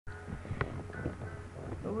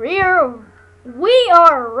We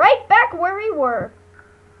are right back where we were.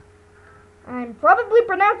 I'm probably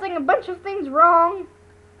pronouncing a bunch of things wrong,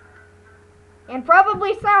 and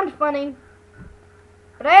probably sound funny,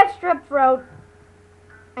 but I have strep throat.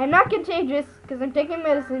 I'm not contagious because I'm taking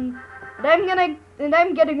medicine, and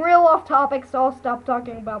I'm getting real off topic, so I'll stop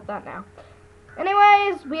talking about that now.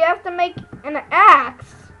 Anyways, we have to make an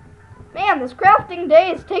axe. Man, this crafting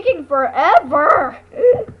day is taking forever.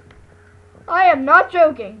 I am not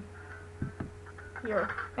joking. Here,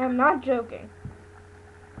 I am not joking.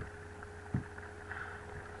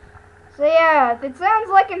 So yeah, if it sounds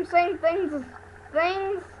like I'm saying things.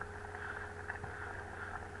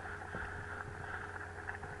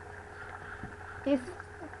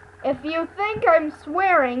 If you think I'm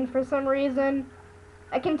swearing for some reason,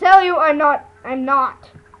 I can tell you I'm not.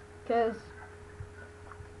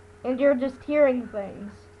 And you're just hearing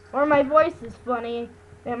things. Or my voice is funny.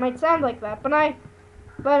 It might sound like that, but I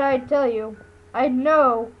tell you, I'd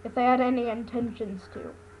know if I had any intentions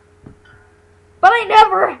to. But I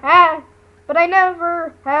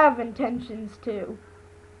never have intentions to.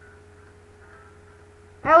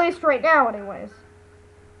 At least right now, anyways.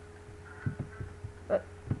 But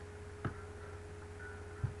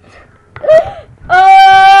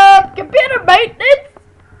computer maintenance,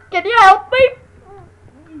 can you help me?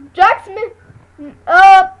 Jacksmith,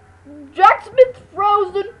 Jacksmith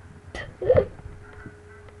frozen.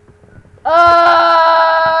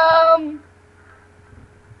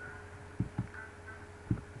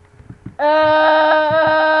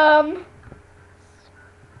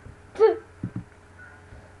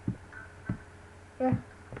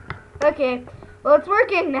 Okay, well, it's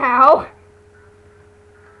working now.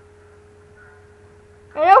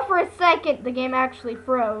 I know for a second the game actually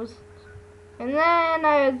froze. And then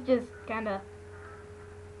I was just kind of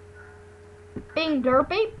being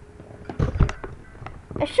derpy.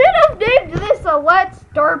 I should have named this a Let's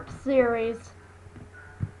Derp series.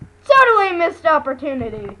 Totally missed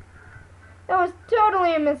opportunity. That was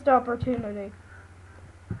totally a missed opportunity.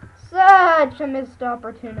 Such a missed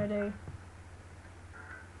opportunity.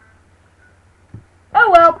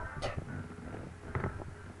 Oh well.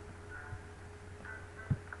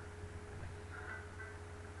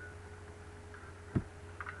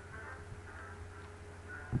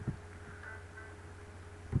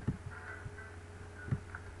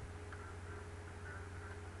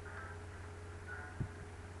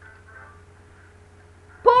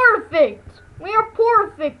 Perfect! We are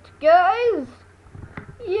perfect, guys!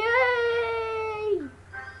 Yay!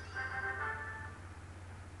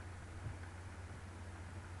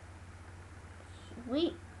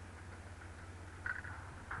 Sweet.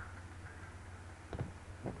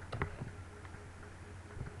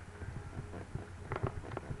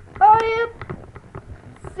 I am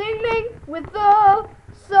singing with the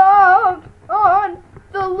song on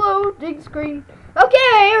the loading screen.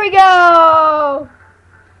 Okay, here we go!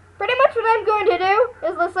 Pretty much what I'm going to do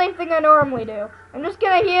is the same thing I normally do. I'm just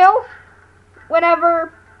going to heal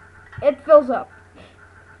whenever it fills up.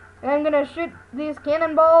 And I'm going to shoot these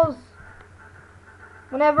cannonballs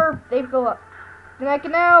whenever they fill up. And I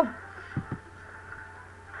can now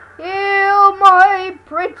heal my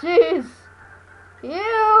pretties.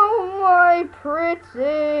 Heal my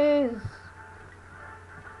pretties.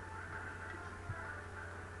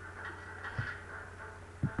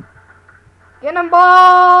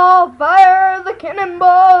 Cannonball! Fire the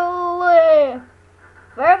cannonball!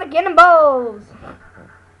 Fire the cannonballs!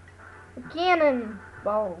 The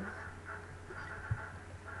cannonballs.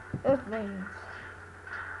 Those things.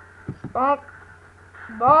 Bonk.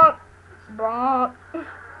 Bonk. Bonk.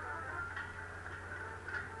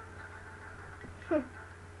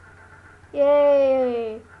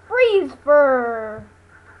 Yay! Freeze fur!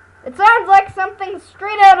 It sounds like something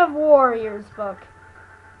straight out of Warriors book.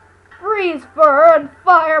 Freeze fur and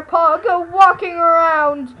fire paw go walking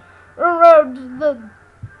around the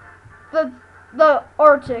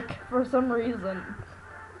Arctic for some reason.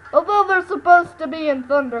 Although they're supposed to be in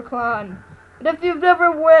ThunderClan. And if you've never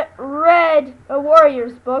read a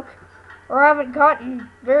Warriors book, or haven't gotten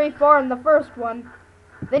very far in the first one,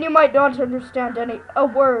 then you might not understand a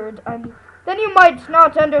word I'm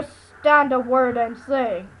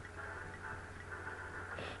saying.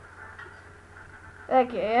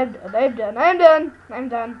 Okay, I'm done.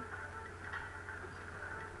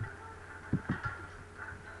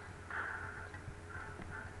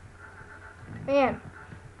 Man,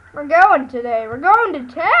 we're going today. We're going to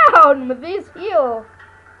town with these heal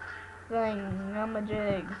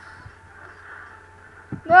thingamajigs.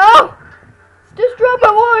 No! It's destroyed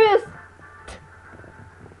my warriors!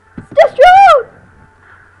 It's destroyed!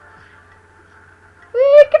 We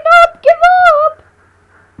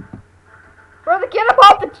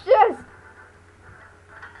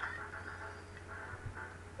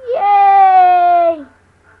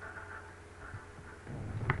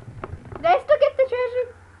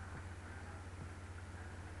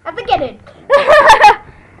think I did.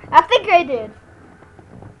 I think I did.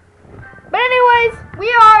 But anyways, we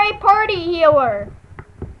are a party healer.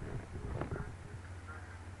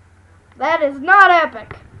 That is not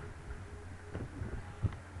epic.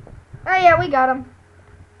 Oh yeah, we got him.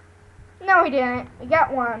 No, we didn't. We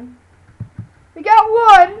got one. We got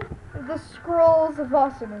one of the scrolls of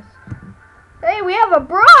awesomeness. Hey, we have a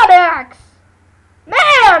broad axe.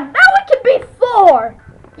 Man, now we can be 4.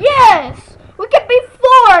 Yes, we can be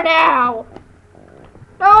 4 now.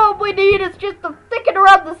 All we need is just to thicken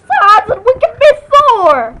around the sides and we can be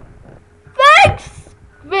 4. Thanks,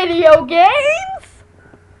 video games.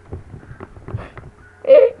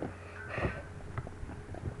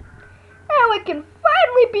 Now we can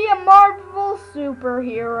finally be a Marvel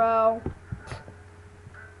superhero.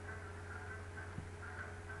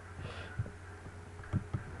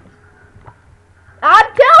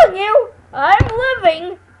 I'm telling you, I'm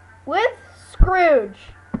living with Scrooge.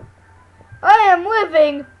 I am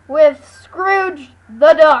living with Scrooge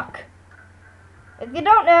the Duck. If you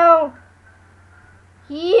don't know,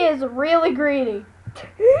 he is really greedy.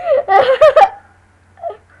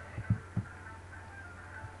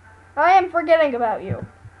 I am forgetting about you.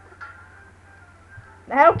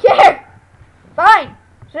 I don't care. Fine.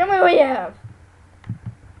 Show me what you have.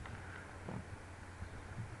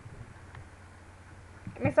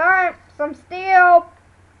 Give me some steel.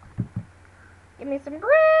 Give me some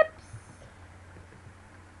grips.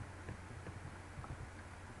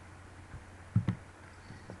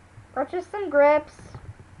 Purchase some grips.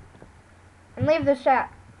 And leave the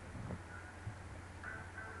shop.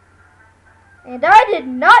 And I did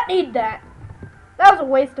not need that. That was a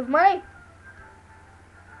waste of money.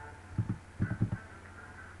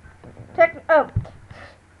 Oh.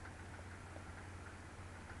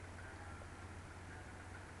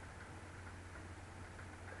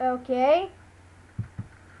 Okay.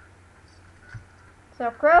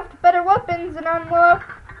 So craft better weapons and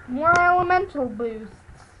unlock more elemental boosts.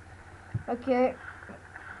 Okay.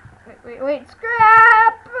 Wait.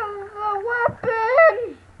 Scrap the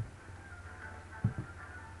weapon.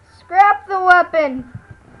 Scrap the weapon.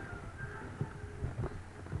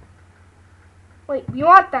 Wait, you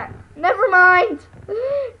want that? Never mind.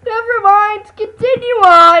 Never mind. Continue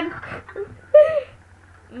on.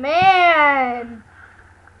 Man.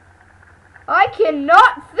 I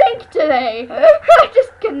cannot think today. I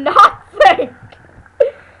just cannot think.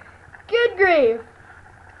 Good grief.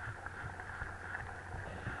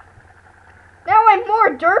 Now I'm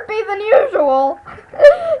more derpy than usual.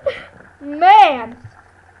 Man.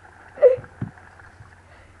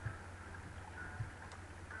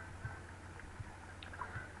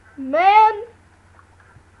 Man.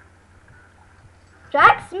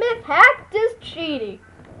 Jacksmith hacked is cheating.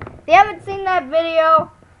 If you haven't seen that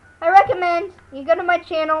video, I recommend you go to my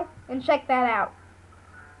channel and check that out.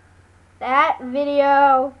 That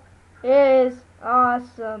video is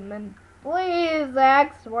awesome, and please,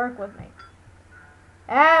 Axe, work with me.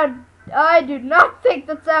 And I do not think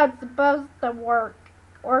that's how it's supposed to work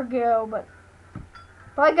or go, but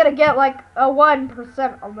probably gonna get like a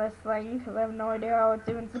 1% on this thing because I have no idea how it's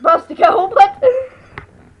even supposed to go. But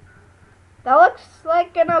that looks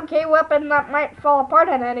like an okay weapon that might fall apart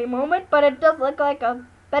at any moment. But it does look like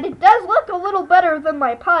it does look a little better than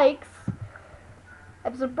my pikes.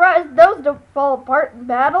 I'm surprised those don't fall apart in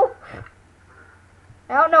battle.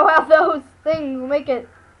 I don't know how those things make it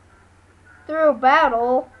through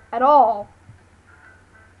battle at all.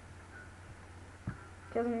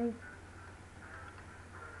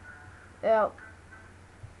 Yeah.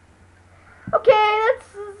 Okay,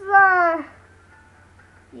 that's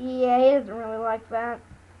yeah, he doesn't really like that.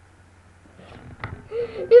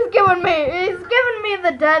 He's giving me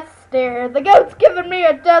the death stare. The goat's giving me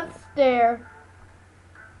a death stare.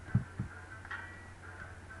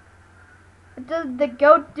 What does the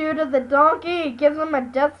goat do to the donkey? He gives him a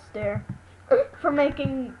death stare for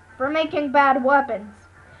making bad weapons.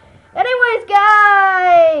 Anyways,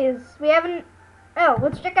 guys, we haven't. Oh,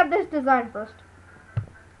 let's check out this design first.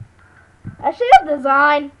 A shield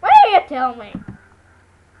design? What do you tell me?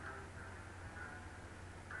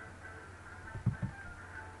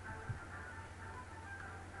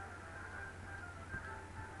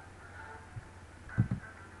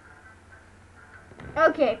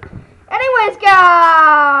 Okay. Anyways,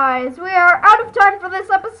 guys, we are out of time for this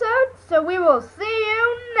episode, so we will see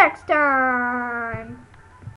you next time.